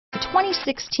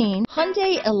2016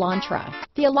 Hyundai Elantra.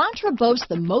 The Elantra boasts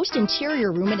the most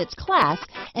interior room in its class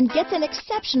and gets an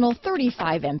exceptional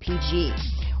 35 mpg.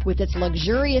 With its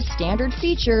luxurious standard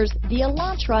features, the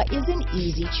Elantra is an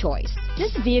easy choice.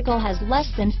 This vehicle has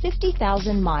less than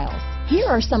 50,000 miles. Here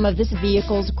are some of this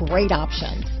vehicle's great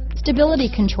options: stability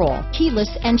control,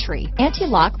 keyless entry,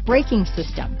 anti-lock braking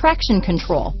system, traction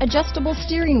control, adjustable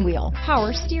steering wheel,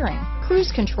 power steering,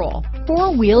 cruise control,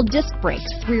 four-wheel disc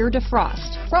brakes, rear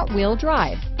defrost, front-wheel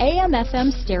drive,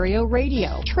 AM/FM stereo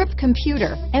radio, trip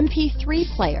computer, MP3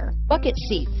 player, bucket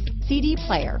seats, CD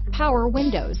player, power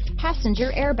windows,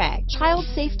 passenger airbag, child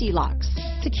safety locks,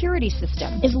 security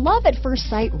system. Is love at first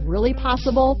sight really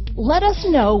possible? Let us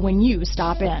know when you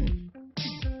stop in.